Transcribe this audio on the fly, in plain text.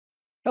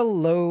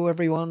Hello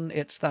everyone,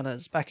 it's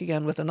Thanos, back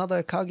again with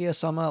another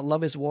Kaguya-Sama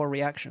Love is War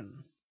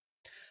reaction.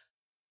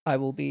 I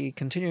will be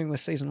continuing with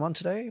Season 1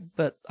 today,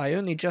 but I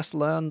only just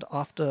learned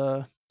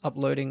after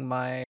uploading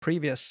my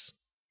previous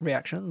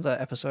reaction,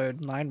 the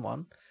episode 9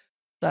 one,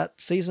 that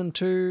Season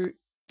 2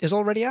 is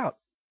already out,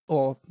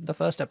 or the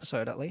first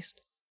episode at least.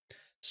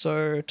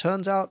 So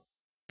turns out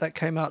that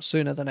came out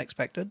sooner than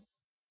expected.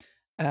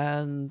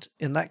 And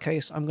in that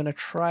case, I'm going to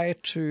try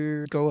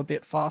to go a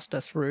bit faster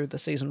through the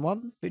Season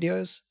 1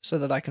 videos so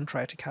that I can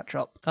try to catch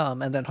up.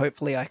 And then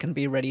hopefully I can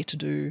be ready to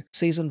do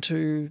Season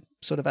 2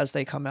 sort of as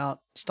they come out,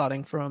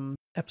 starting from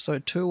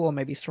Episode 2 or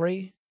maybe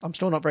 3. I'm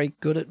still not very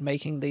good at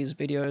making these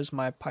videos.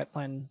 My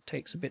pipeline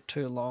takes a bit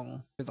too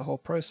long with the whole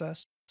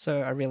process,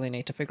 so I really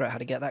need to figure out how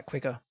to get that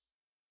quicker.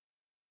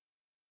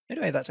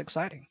 Anyway, that's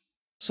exciting.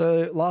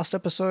 So last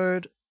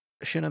episode,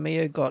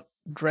 Shinomiya got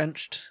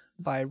drenched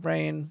by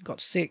rain, got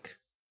sick.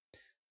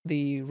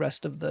 The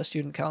rest of the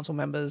student council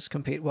members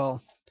compete.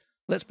 Well,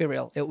 let's be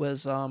real, it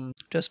was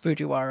just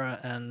Fujiwara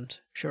and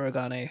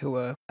Shirogane who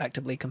were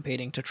actively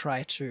competing to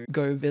try to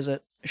go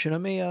visit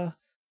Shinomiya,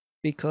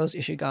 because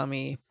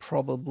Ishigami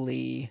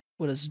probably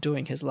was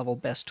doing his level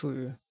best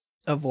to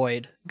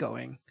avoid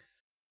going.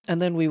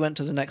 And then we went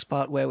to the next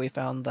part where we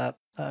found that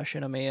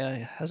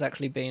Shinomiya has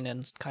actually been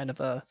in kind of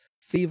a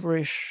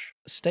feverish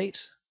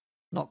state,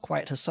 not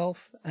quite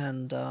herself,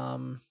 and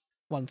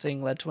one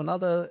thing led to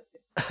another.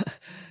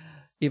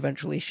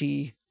 Eventually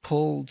she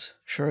pulled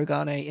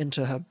Shirogane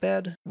into her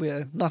bed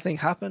where nothing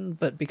happened,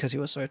 but because he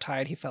was so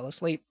tired he fell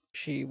asleep.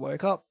 She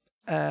woke up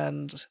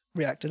and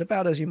reacted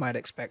about as you might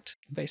expect,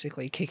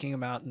 basically kicking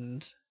him out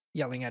and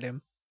yelling at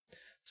him.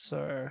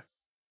 So,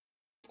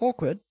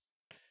 awkward.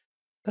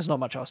 There's not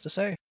much else to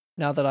say.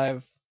 Now that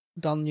I've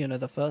done,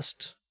 the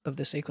first of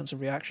this sequence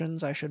of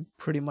reactions, I should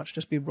pretty much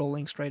just be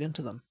rolling straight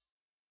into them.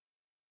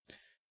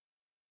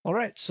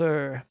 Alright,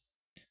 so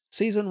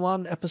Season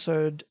 1,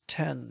 Episode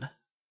 10.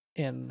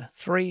 In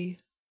 3,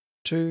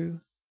 2,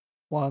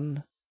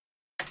 1.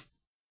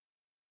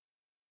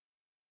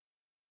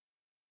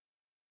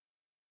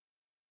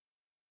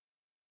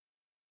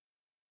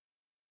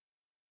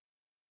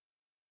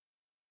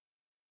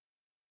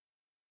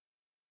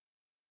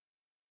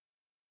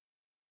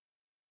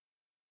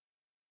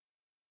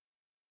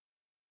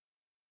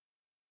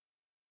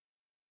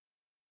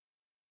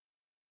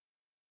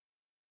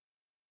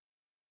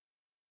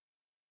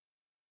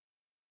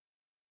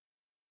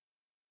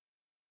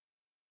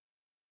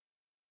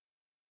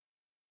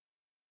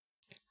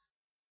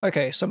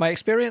 Okay, so my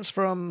experience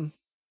from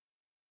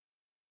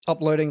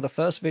uploading the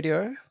first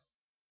video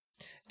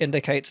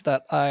indicates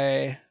that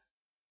I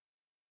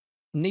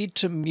need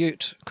to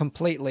mute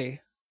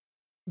completely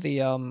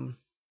the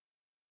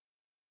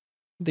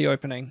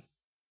opening.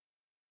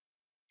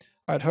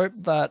 I'd hope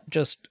that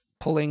just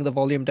pulling the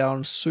volume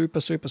down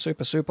super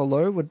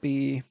low would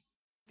be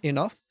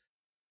enough.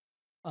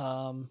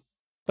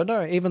 But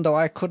no, even though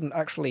I couldn't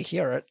actually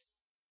hear it,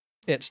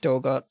 it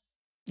still got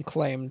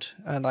claimed,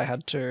 and I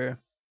had to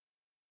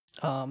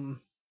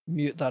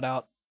mute that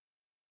out.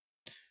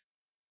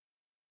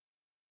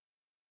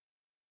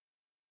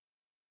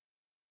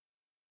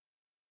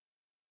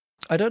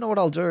 I don't know what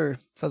I'll do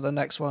for the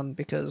next one,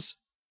 because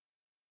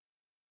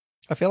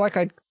I feel like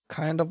I'd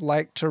kind of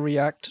like to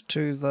react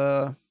to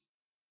the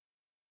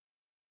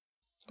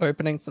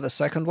opening for the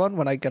second one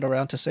when I get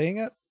around to seeing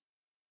it.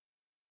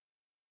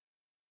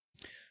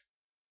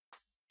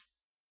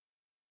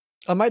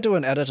 I might do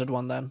an edited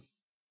one then.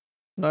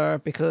 No,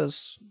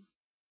 because...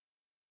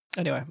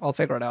 Anyway, I'll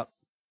figure it out.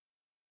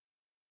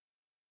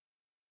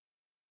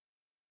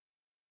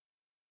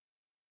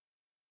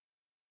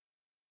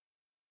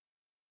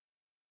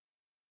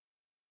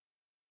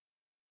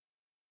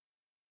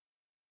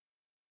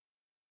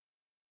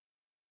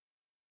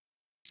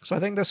 So I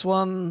think this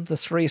one, the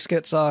three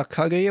skits are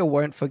Kaguya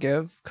won't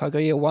forgive,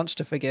 Kaguya wants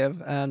to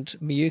forgive, and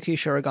Miyuki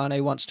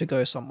Shirogane wants to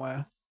go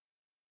somewhere.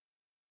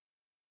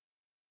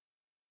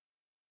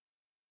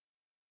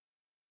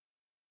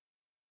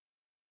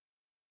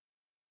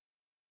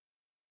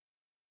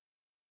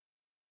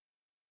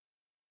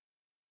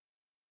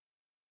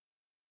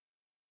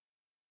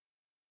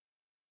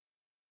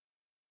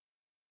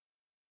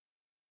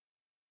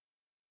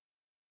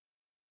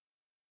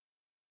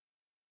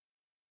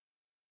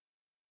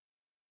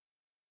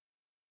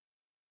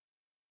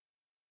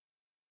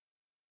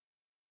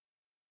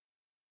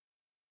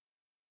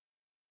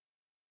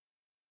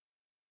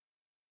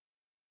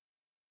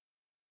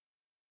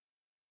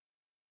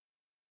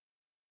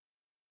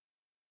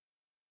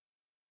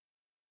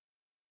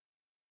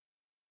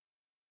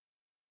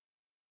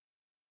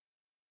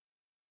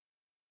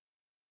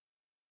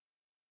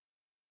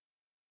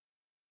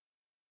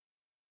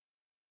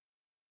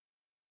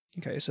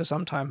 Okay, so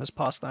some time has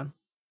passed then.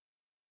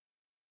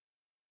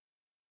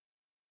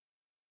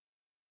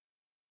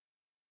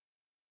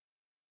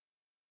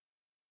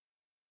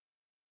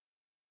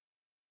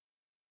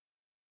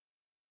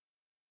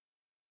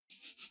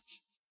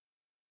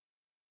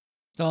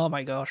 Oh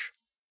my gosh.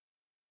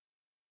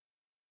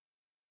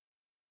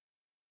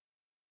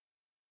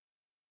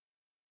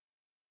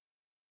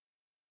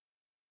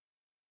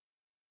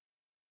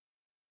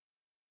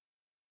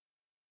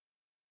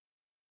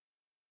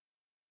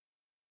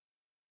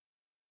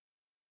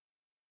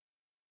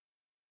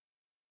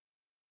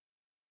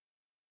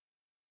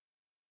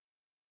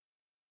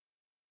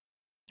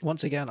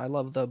 Once again, I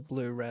love the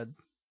blue-red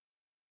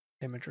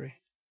imagery.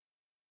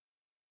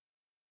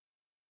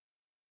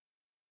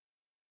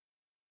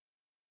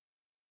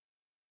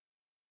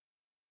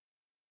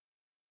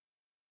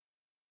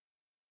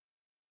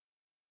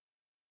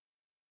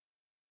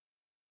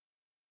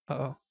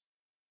 Uh-oh.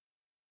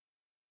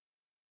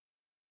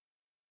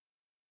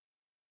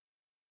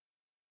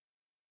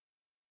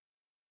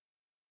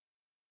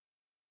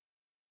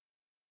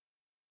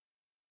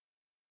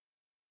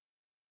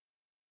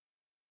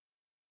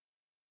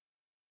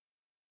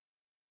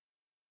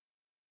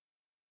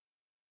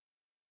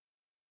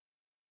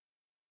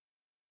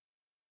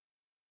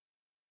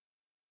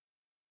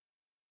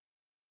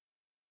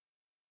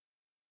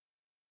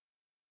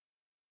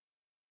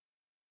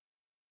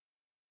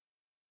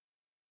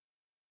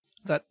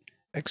 That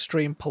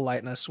extreme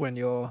politeness when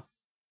you're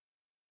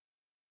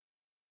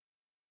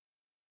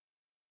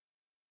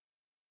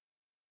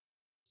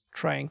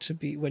trying to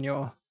be, when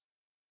you're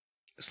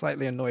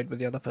slightly annoyed with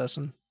the other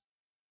person.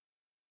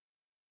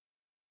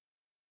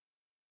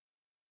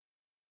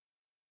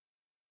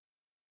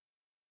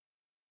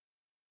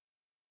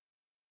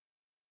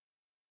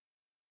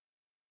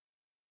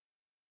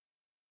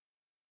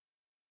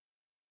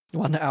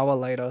 One hour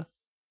later.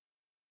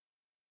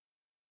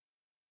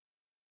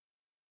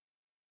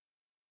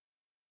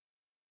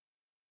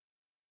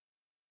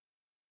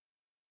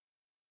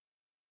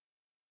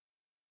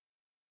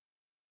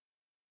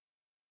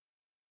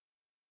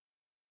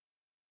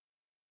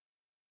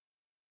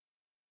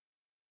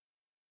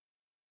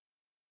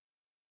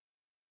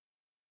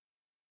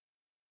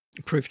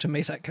 Proof to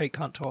me that Kate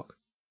can't talk.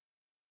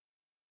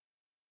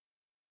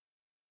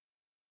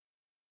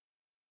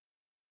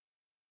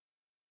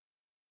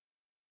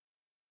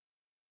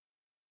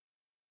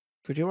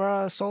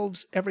 Fujiwara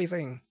solves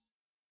everything.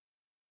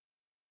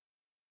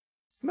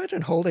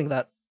 Imagine holding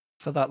that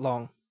for that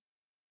long.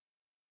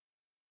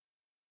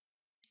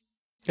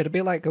 It'd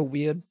be like a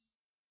weird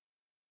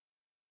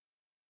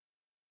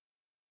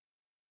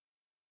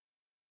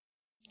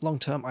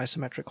long-term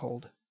isometric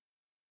hold.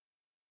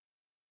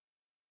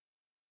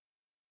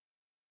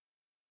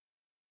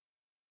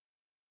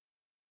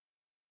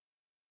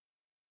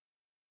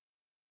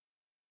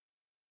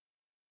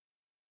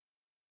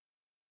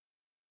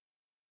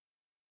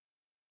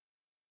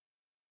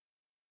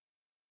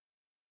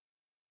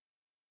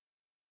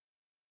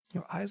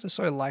 Your eyes are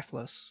so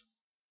lifeless.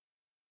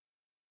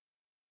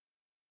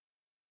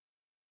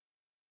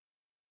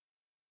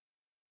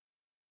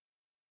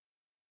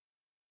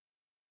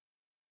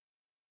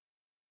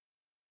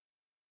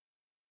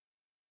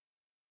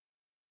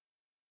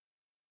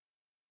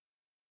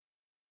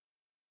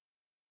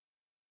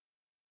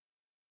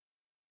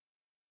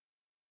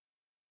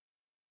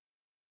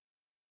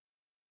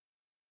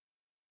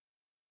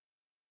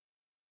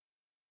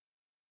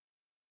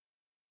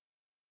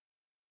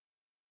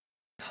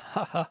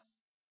 Haha.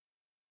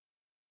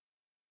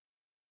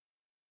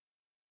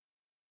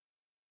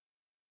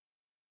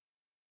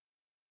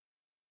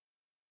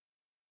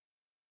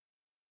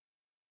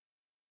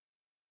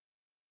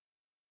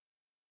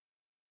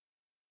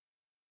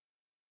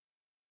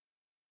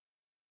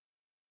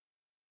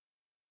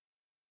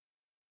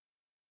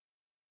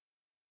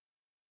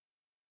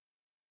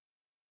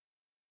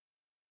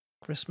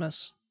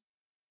 Christmas.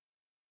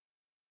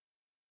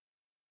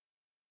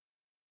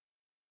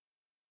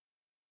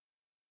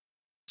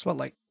 It's what,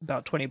 like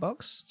about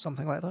 $20?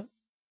 Something like that?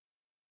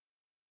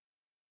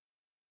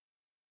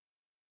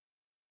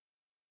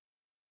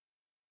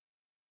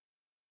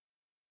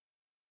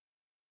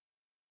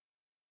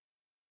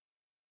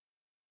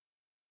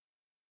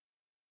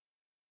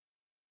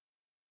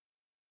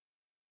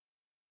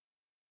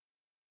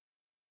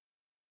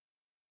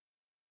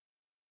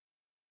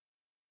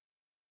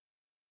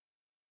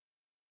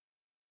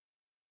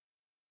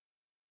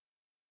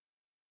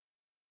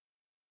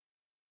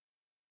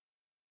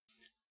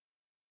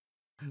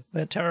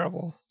 They're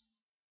terrible.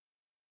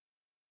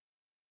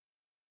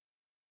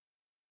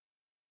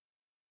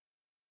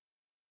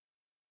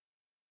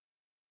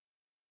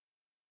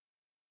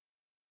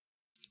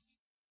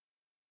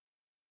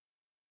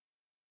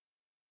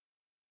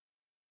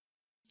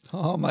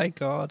 Oh my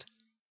god.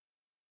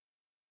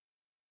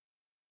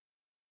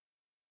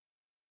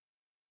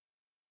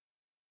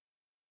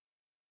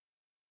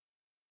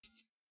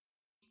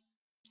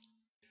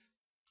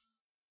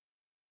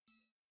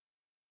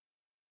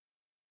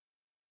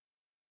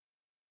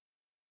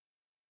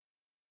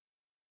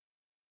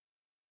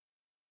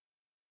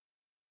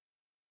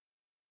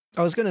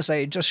 I was gonna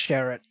say, just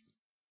share it.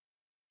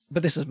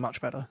 But this is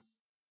much better.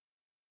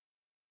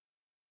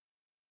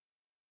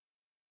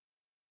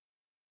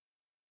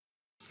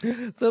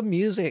 The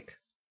music.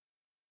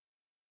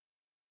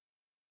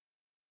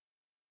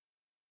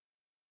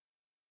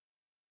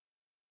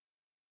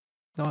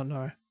 Oh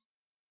no.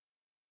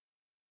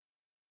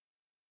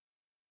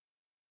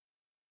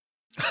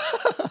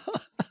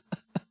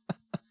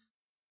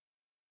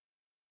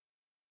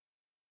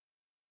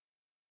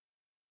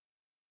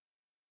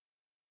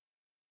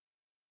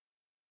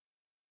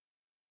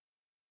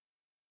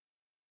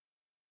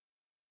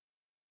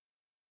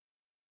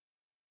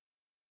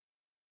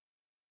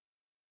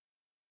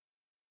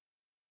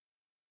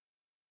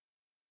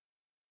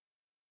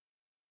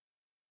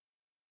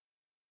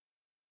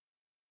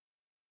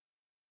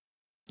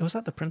 Was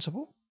that the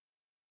principal?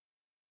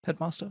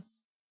 Headmaster?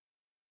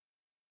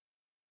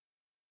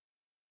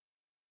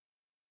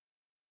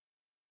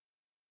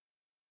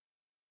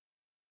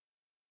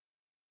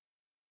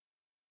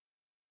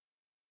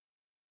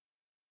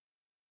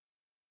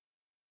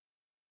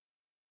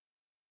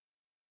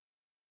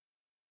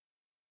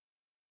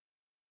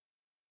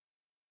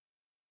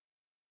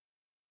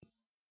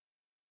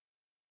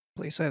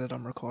 Please say that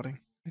I'm recording.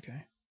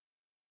 Okay.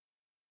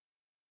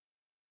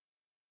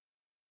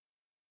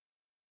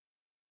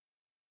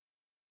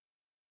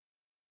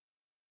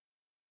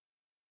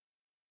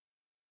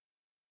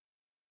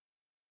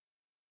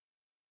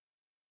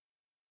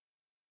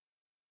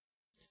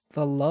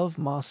 The Love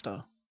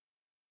Master.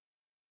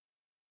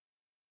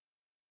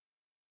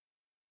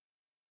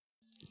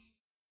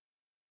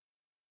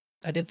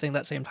 I did think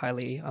that seemed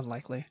highly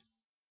unlikely.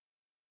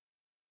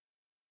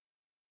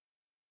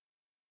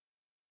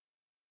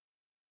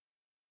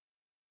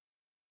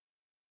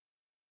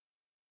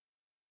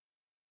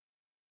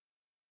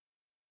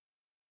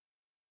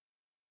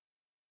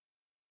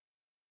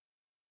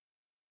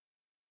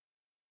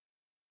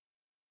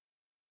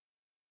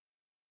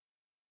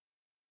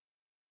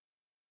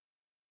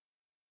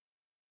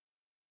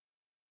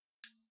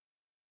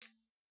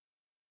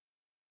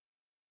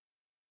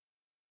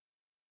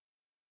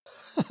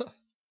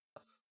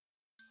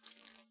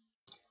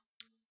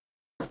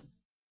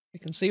 You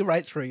can see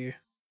right through you.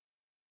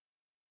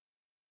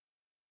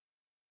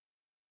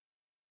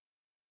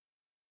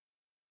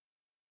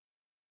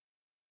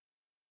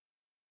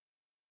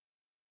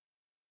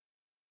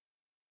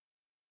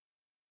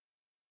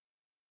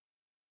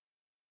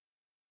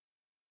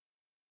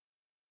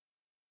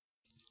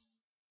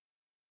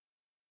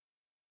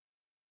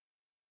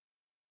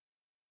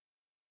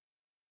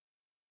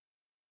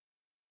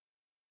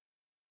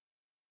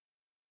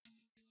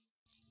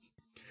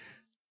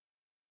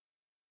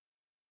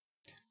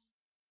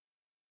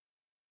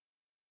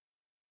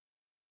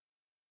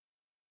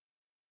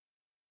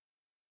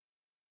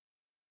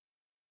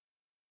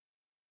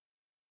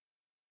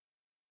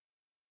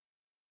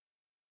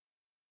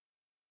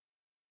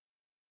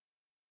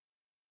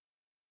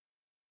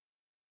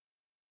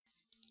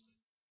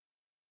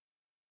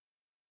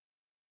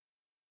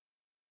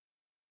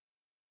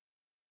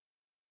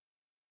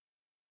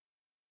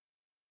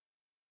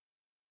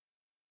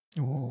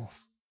 Oh.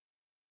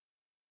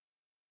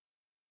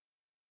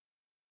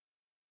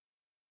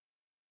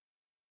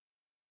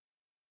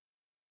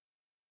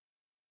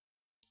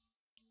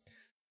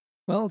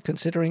 Well,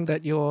 considering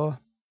that you're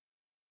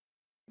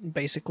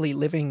basically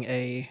living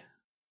a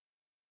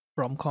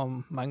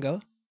rom-com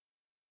manga.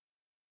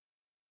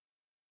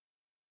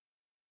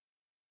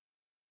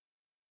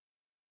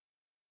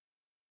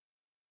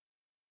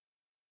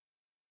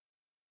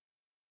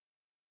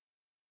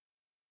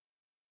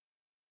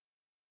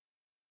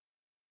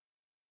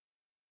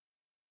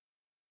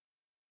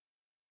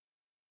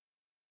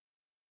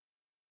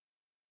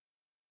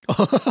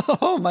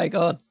 Oh my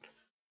god.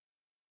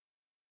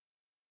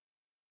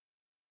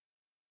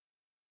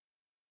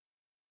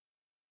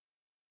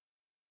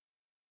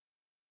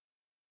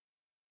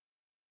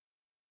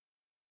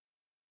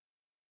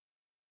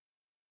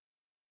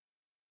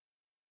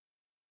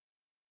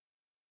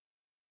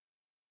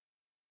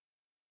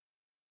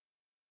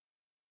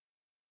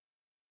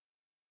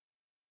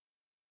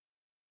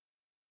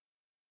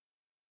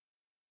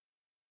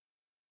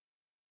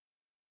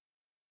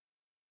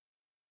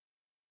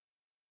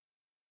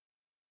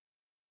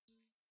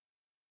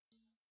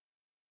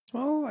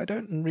 Well, I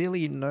don't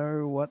really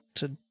know what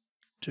to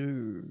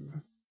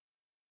do.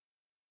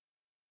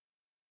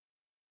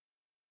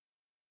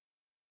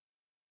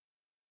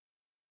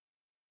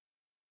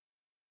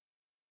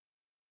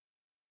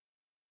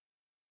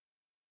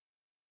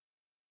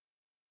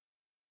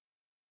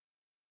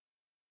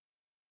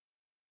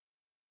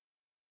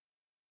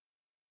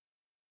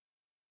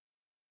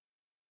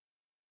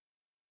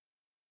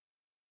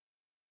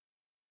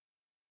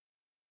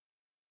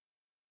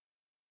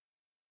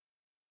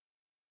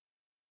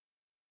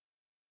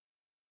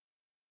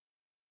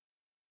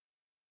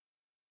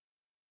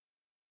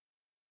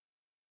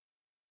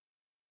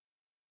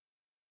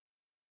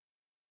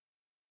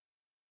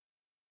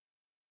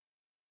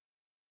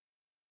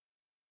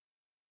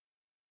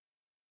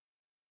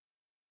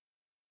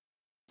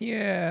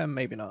 Yeah,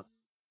 maybe not.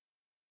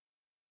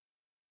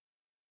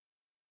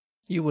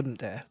 You wouldn't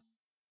dare.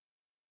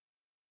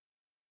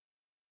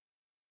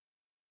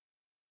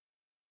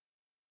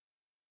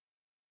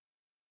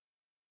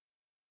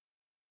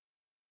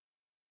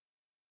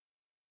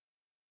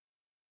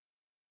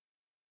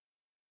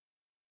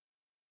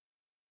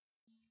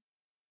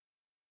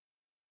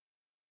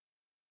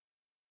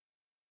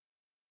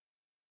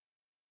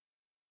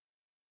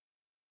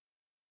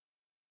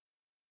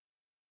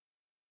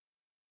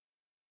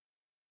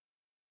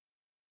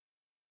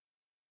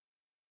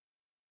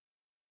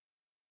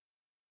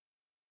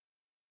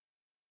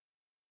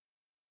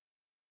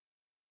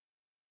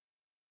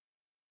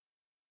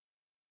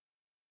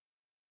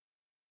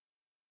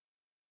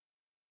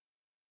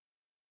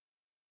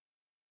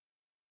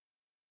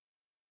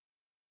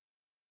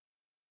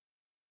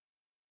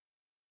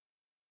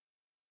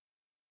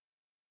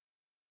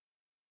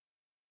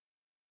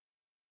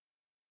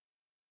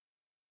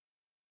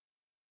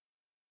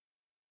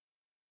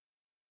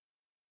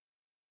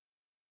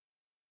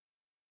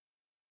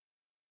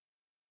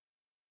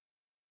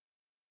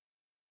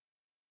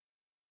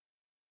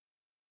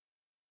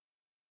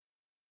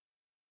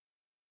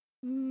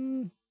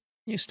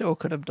 You still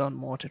could have done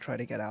more to try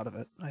to get out of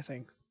it, I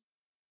think.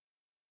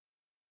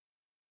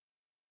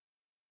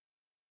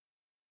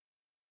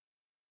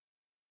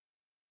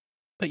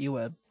 But you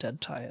were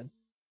dead tired.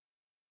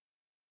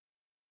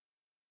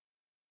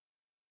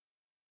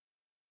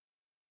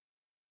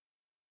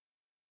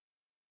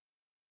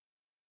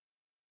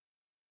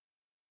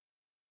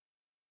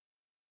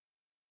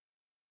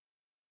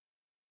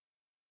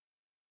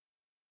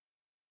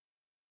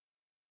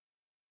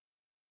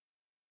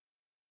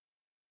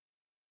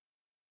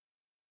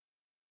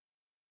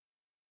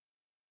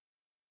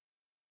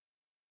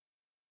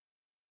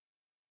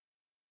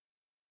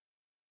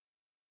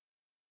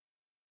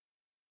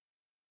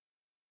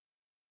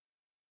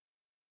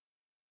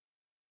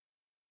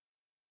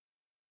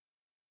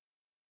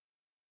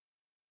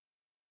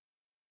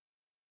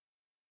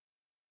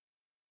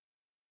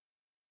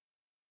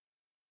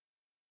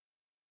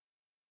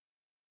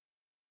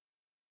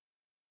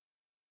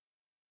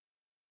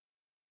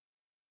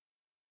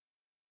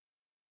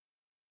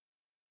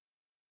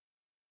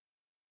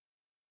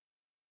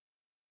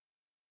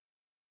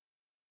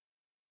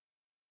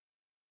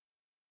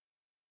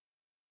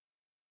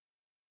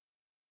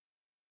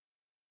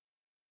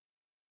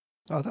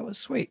 Oh, that was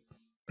sweet.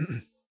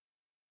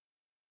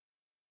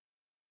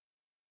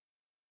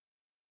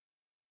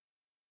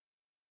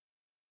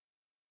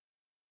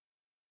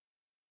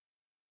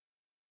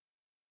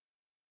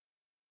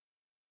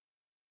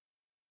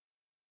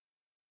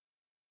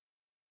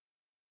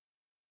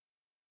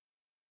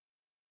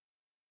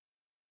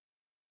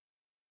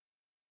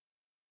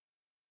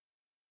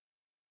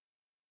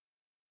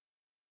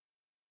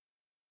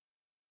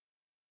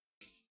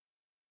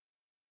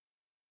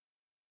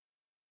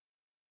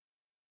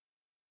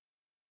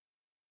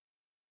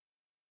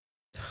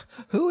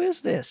 Who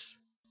is this?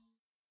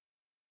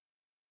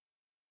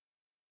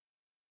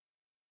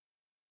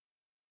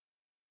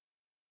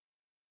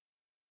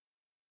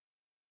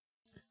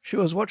 She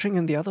was watching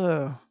in the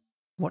other,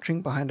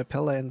 watching behind a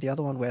pillar in the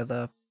other one where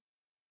those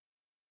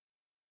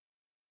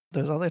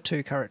other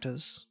two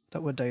characters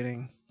that were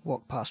dating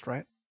walked past,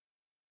 right?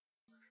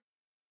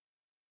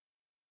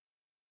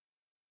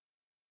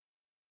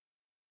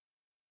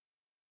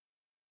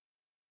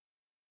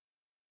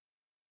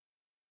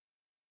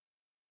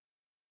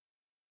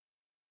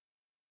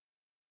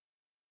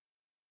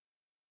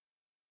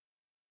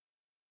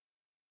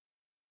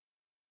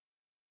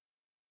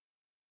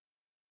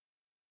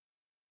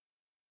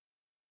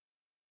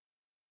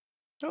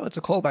 Oh, it's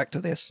a callback to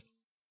this.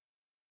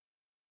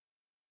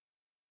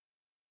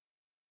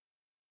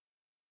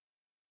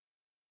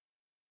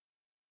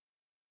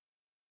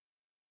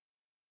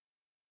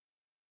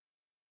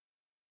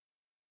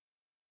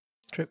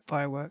 Trip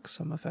Fireworks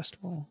Summer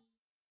Festival.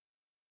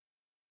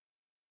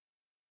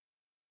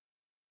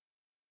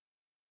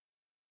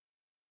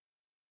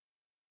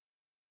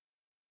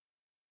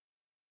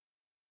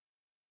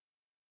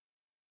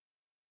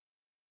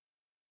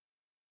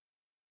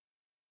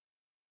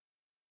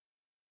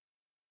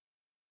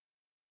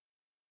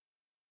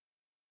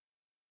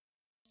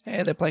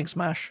 Hey, they're playing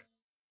Smash.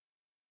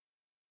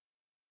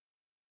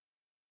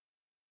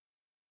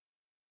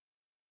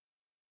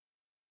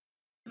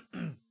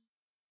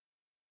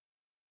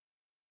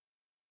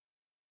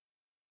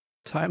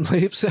 Time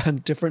leaps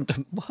and different.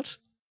 What?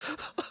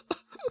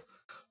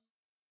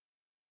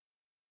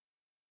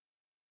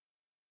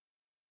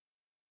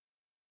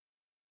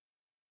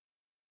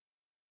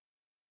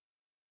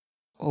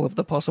 All of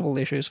the possible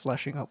issues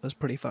flashing up was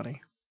pretty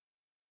funny.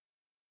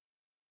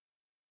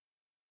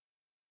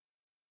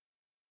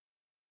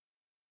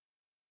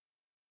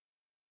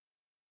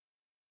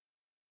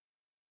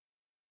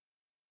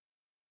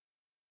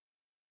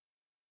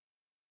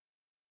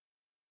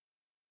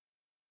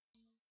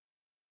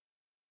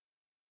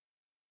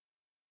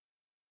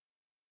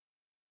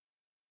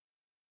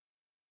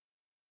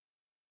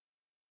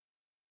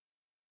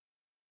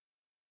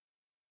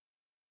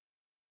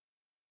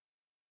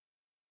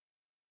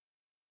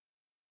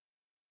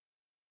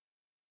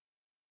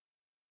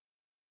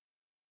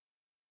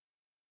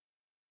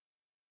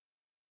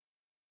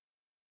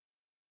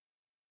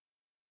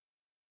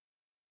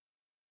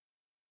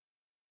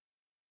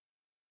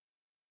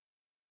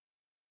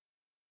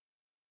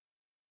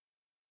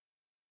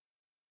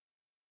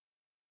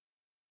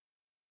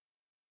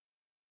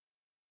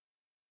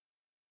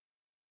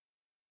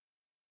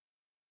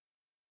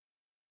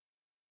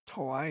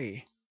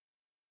 Hawaii.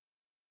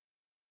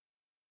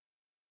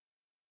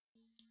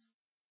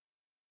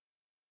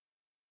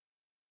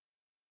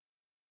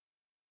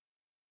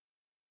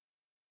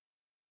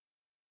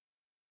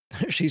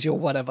 She's your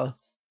whatever.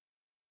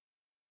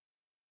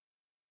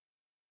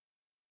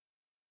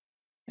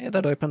 Yeah,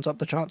 that opens up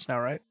the chance now,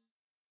 right?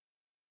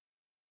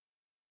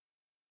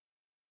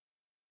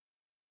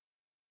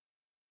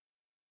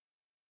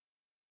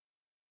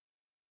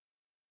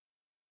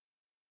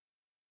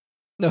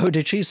 No,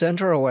 did she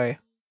send her away?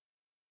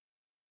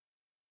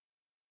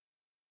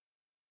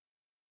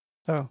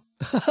 Oh.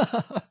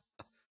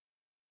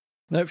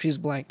 Nope, she's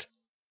blanked.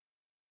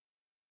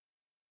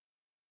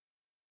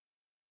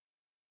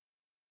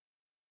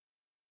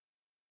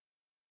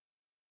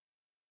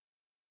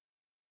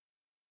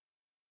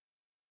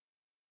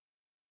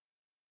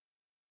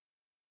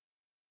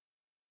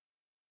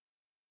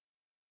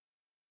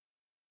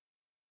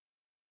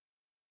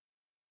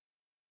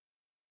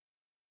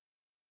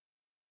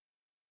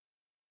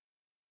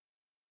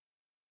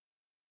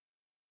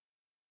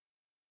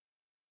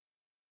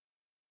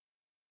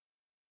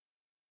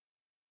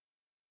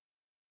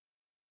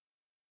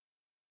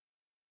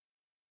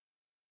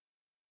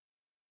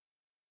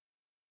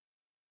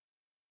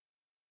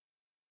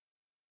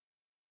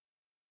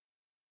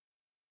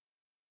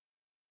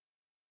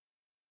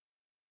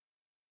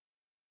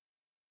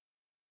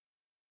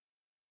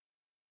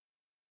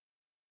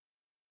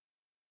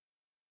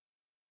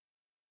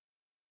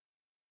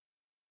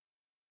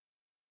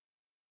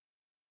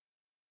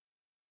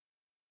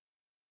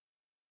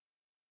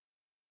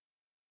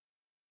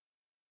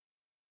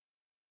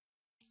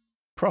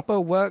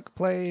 proper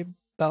work-play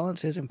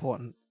balance is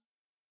important.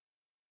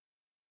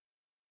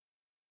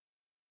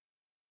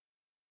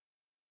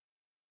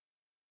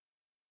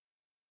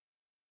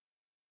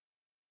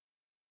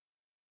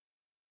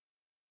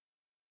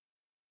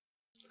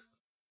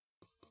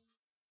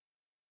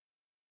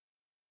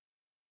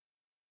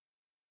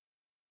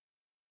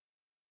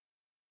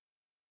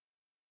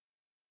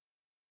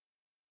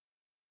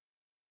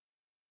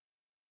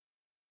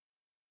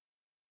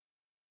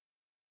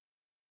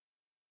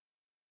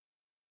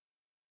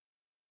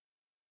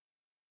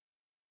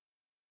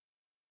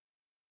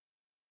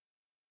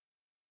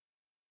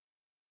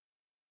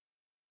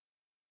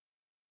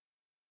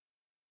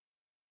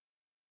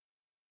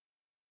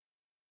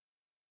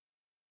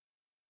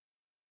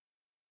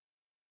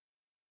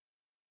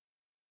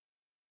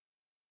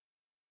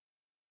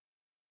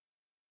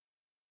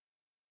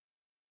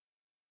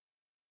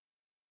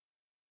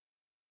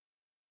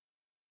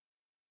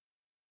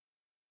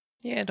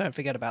 Yeah, don't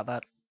forget about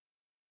that.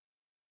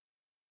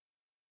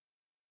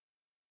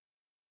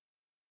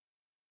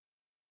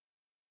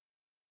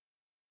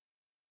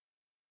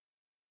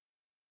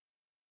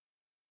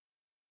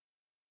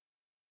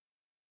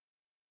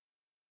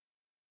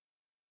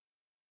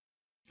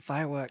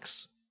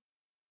 Fireworks.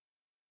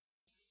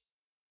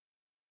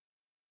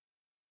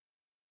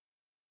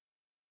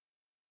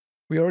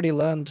 We already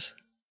learned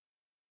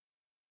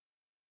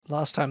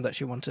last time that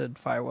she wanted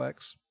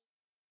fireworks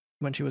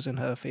when she was in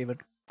her fever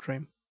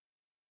dream.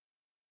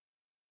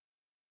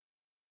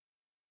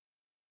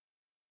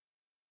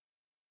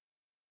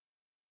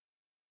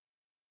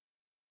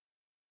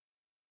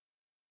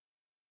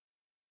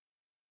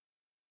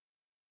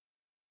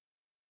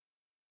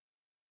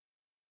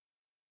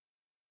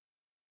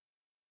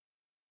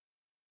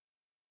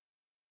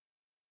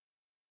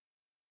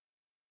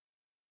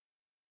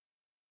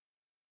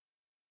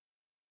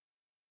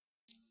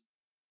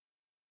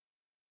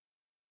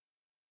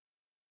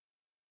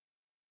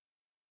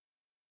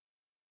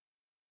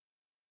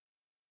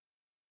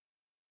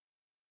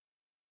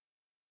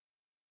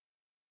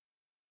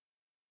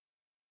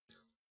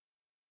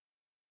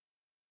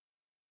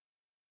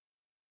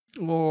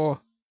 Or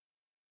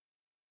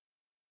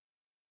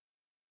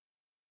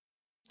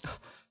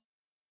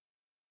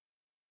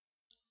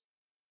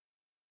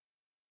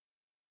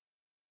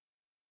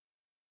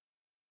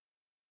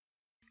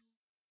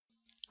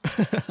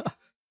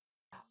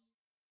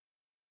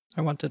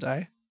I want to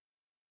die.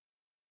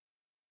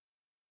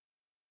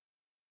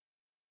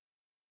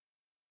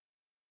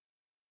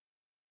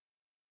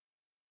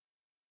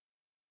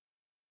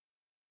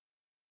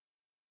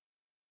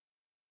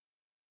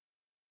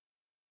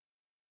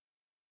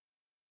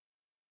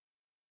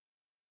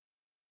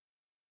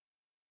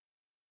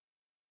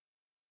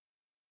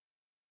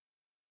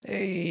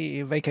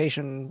 Hey,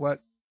 vacation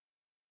work.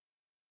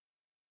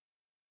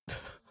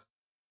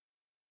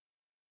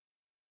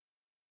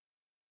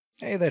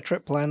 Hey, their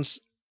trip plans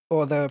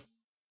or the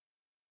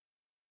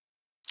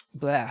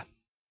blah.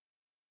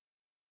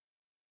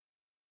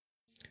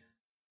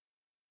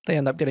 They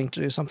end up getting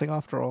to do something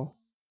after all.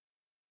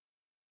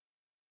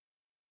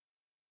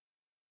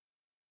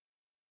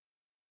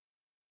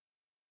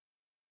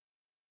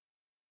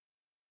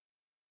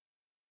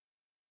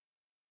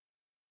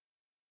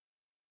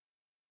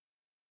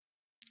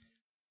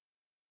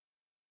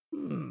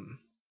 Hmm.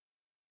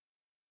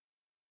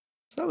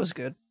 That was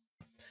good.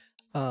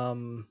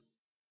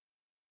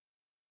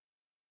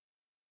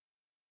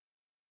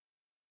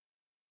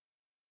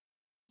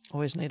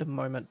 Always need a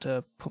moment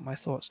to put my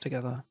thoughts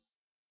together.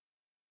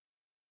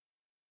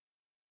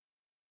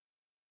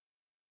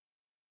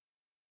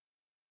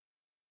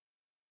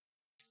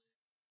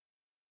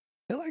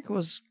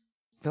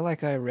 Feel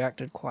like I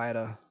reacted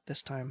quieter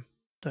this time.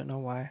 Don't know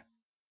why.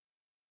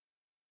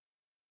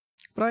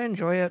 But I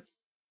enjoy it.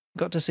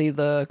 Got to see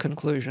the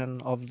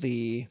conclusion of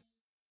the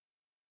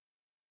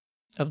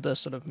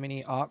sort of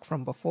mini arc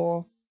from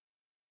before.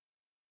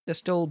 They're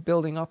still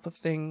building up of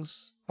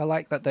things. I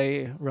like that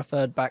they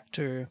referred back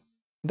to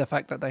the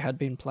fact that they had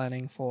been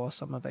planning for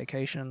summer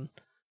vacation.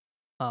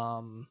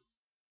 And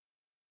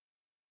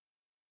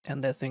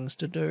their things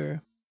to do.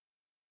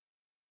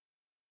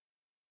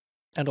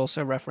 And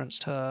also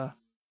referenced her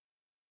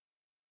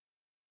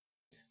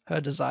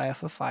desire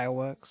for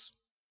fireworks.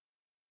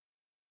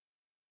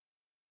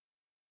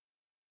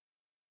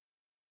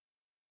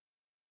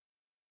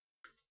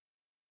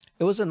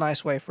 It was a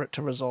nice way for it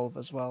to resolve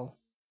as well.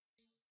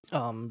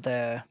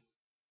 Their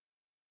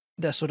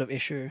sort of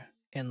issue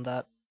in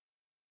that.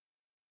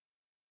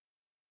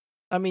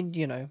 I mean,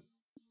 you know,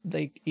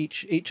 they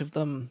each of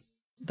them,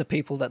 the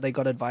people that they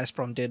got advice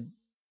from, did,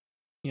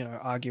 you know,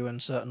 argue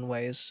in certain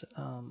ways.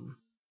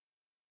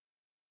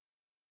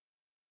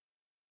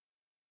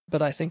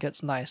 But I think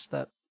it's nice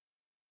that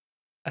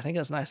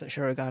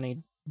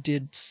Shirogane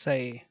did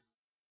say,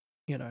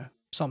 you know,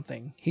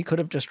 something. He could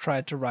have just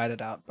tried to ride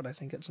it out, but I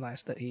think it's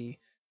nice that he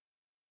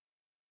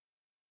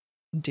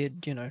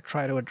did, you know,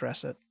 try to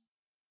address it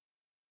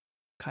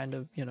kind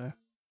of, you know,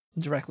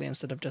 directly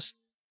instead of just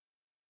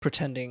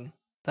pretending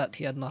that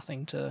he had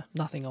nothing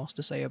else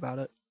to say about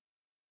it.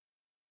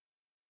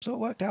 So it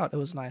worked out. It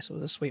was nice. It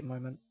was a sweet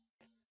moment.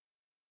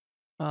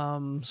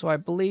 So I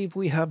believe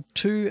we have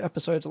 2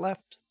 episodes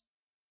left.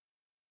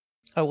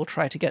 I will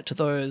try to get to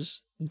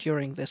those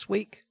during this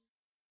week.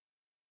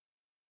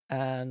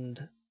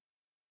 And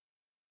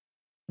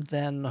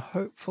then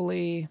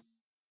hopefully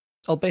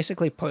I'll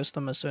basically post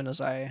them as soon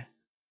as I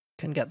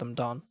can get them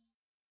done.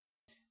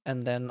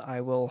 And then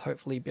I will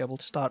hopefully be able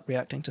to start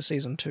reacting to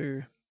Season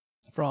 2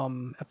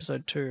 from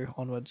Episode 2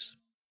 onwards.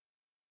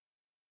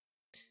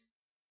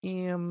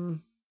 Anyway,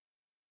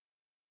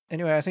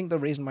 I think the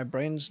reason my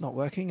brain's not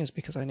working is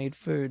because I need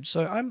food,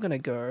 so I'm gonna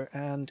go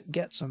and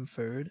get some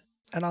food,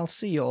 and I'll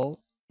see y'all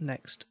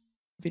next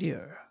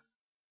video.